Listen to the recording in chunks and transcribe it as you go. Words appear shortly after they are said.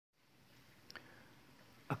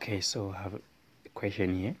Okay, so I have a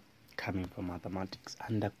question here coming from mathematics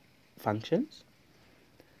under functions,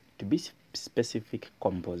 to be specific,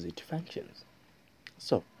 composite functions.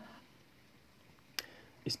 So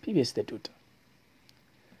it's previous statute.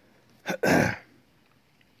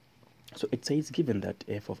 So it says given that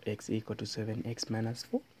f of x equal to 7x minus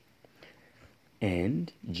 4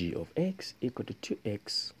 and g of x equal to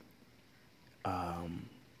 2x,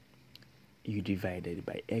 you divided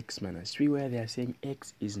by x minus 3, where they are saying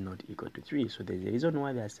x is not equal to 3. So there's a reason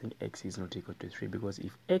why they are saying x is not equal to 3, because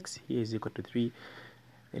if x here is equal to 3,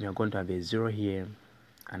 then you're going to have a 0 here,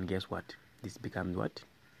 and guess what? This becomes what?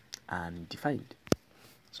 Undefined.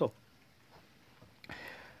 So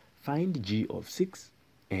find g of 6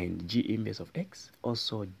 and g inverse of x,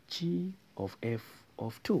 also g of f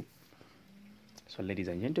of 2. So ladies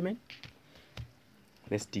and gentlemen,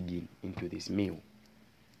 let's dig into this meal.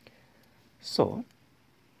 So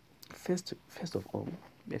first of all,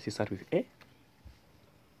 let's start with a.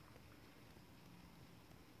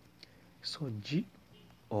 So g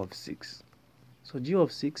of 6. So g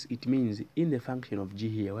of 6, it means in the function of g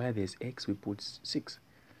here, where there's x, we put 6.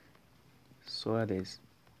 So where there's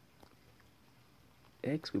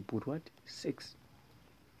x, we put what? 6.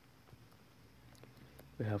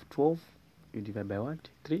 We have 12, you divide by what?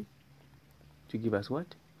 3, to give us what?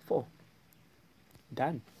 4.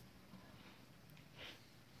 Done.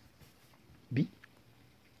 B,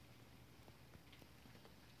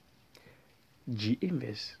 g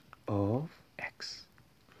inverse of x.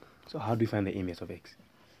 So how do we find the inverse of x?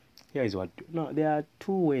 Here is what. Now there are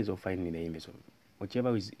two ways of finding the inverse of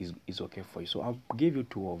whichever is okay for you. So I'll give you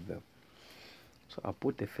two of them. So I'll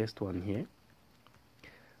put the first one here.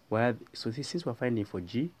 So since we're finding for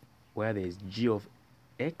g, where there is g of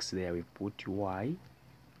x, there we put y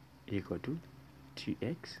equal to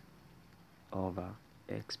 2x over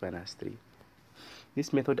x minus 3.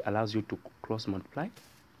 This method allows you to cross multiply,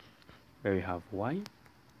 where we have y,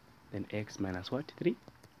 then x minus what? 3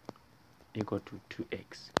 equal to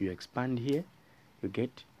 2x. You expand here, you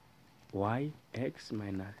get y x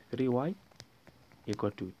minus 3y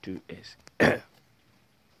equal to 2x.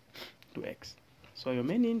 2x. So your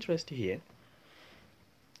main interest here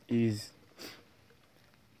is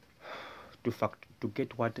to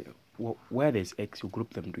get where there's x, you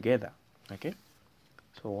group them together. Okay,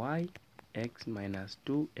 so y x minus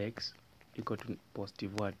 2x equal to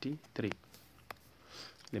positive what? 3.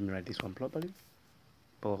 Let me write this one properly.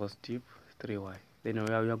 Positive 3y. Then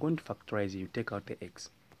we are going to factorize it. You take out the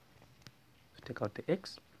x. So take out the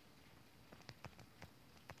x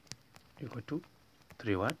equal to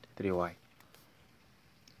 3 what? 3y.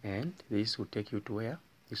 And this will take you to where?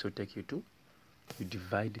 This will take you to, you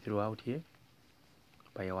divide throughout here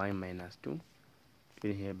by y minus 2,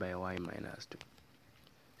 in here by y minus 2.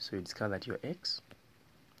 So you discover that your x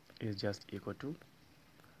is just equal to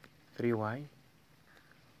 3y.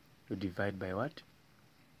 You divide by what?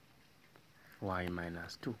 Y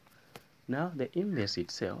minus 2. Now the inverse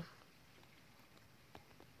itself,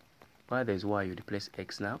 where there's y, you replace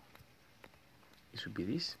x now. It should be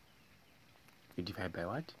this. You divide by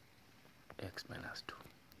what? X minus 2.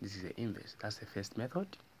 This is the inverse. That's the first method.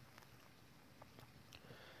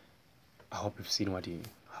 I hope you've seen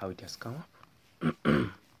how it has come up.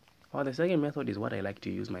 Well, the second method is what I like to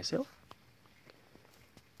use myself,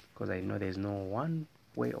 because I know there's no one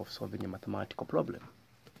way of solving a mathematical problem.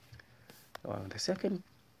 The second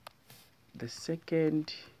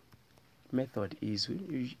method is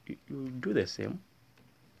you do the same.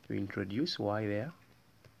 You introduce y there.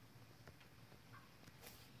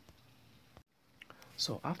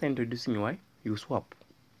 So after introducing y, you swap.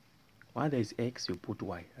 Where there is x, you put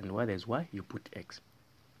y, and where there is y, you put x.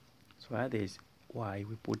 So where there is y,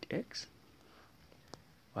 we put x.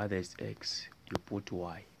 Where there is x, you put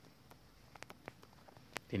y.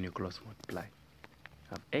 Then you cross multiply. You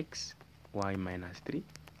have x, y minus 3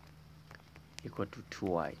 equal to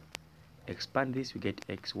 2y. Expand this, you get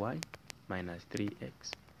xy minus 3x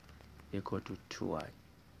equal to 2y.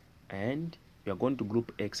 And you are going to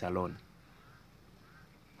group x alone.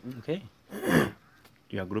 Okay.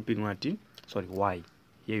 You are grouping what in? Sorry, y.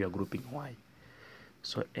 Here you are grouping y.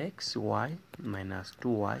 So xy minus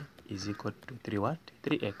 2y is equal to 3 what?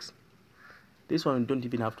 3x. This one you don't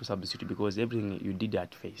even have to substitute, because everything you did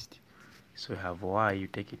at first. So you have y, you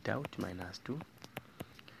take it out, minus 2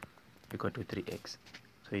 equal to 3x.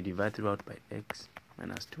 So you divide throughout by x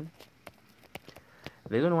minus 2.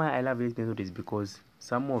 The reason why I love this method is because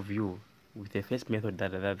some of you, with the first method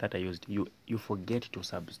that I used, you forget to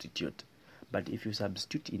substitute. But if you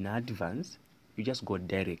substitute in advance, you just go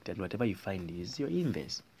direct, and whatever you find is your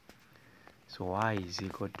inverse. So y is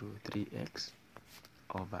equal to 3x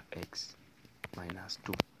over x minus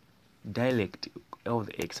 2. Direct, all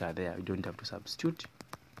the x are there, we don't have to substitute.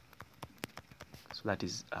 So that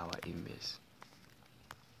is our inverse.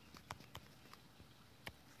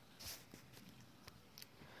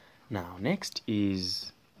 Now next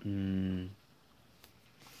is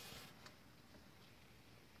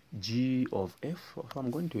g of f. So I'm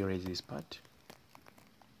going to erase this part.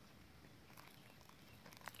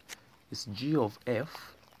 It's g of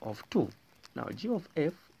f of 2. Now g of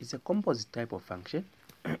f is a composite type of function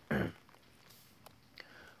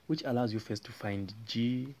which allows you first to find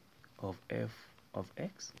g of f of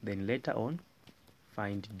x, then later on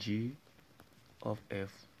find g of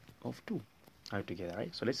f of 2 all together,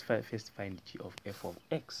 right? So let's first find g of f of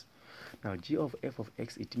x. Now g of f of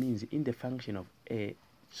x, it means in the function of in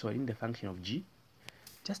the function of g,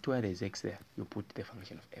 just where there's x there, you put the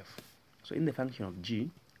function of f. So in the function of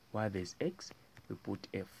g, where there's x, we put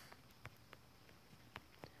f.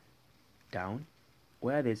 Down,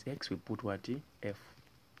 where there's x, we put what? F.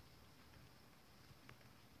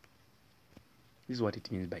 This is what it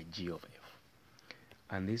means by g of f.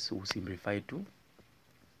 And this will simplify to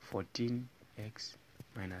 14x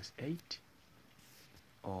minus 8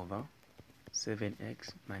 over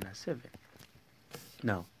 7x minus 7.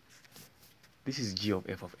 Now, this is g of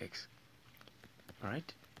f of x.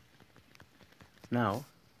 Alright? Now,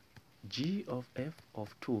 g of f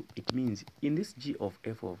of 2, it means in this g of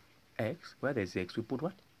f of x, where there's x, we put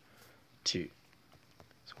what? 2.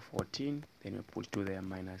 So 14, then we put 2 there,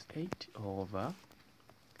 minus 8 over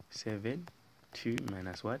 7, 2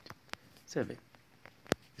 minus what? 7.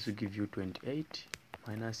 This will give you 28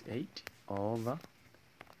 minus 8 over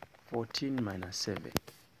 14 minus 7.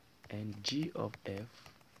 And g of f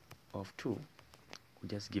of 2 will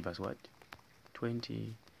just give us what?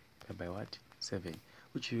 20 by what? 7.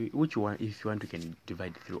 Which you want, if you want, you can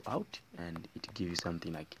divide throughout and it gives you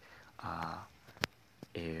something like a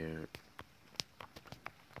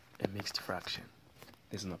mixed fraction.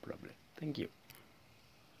 There's no problem. Thank you.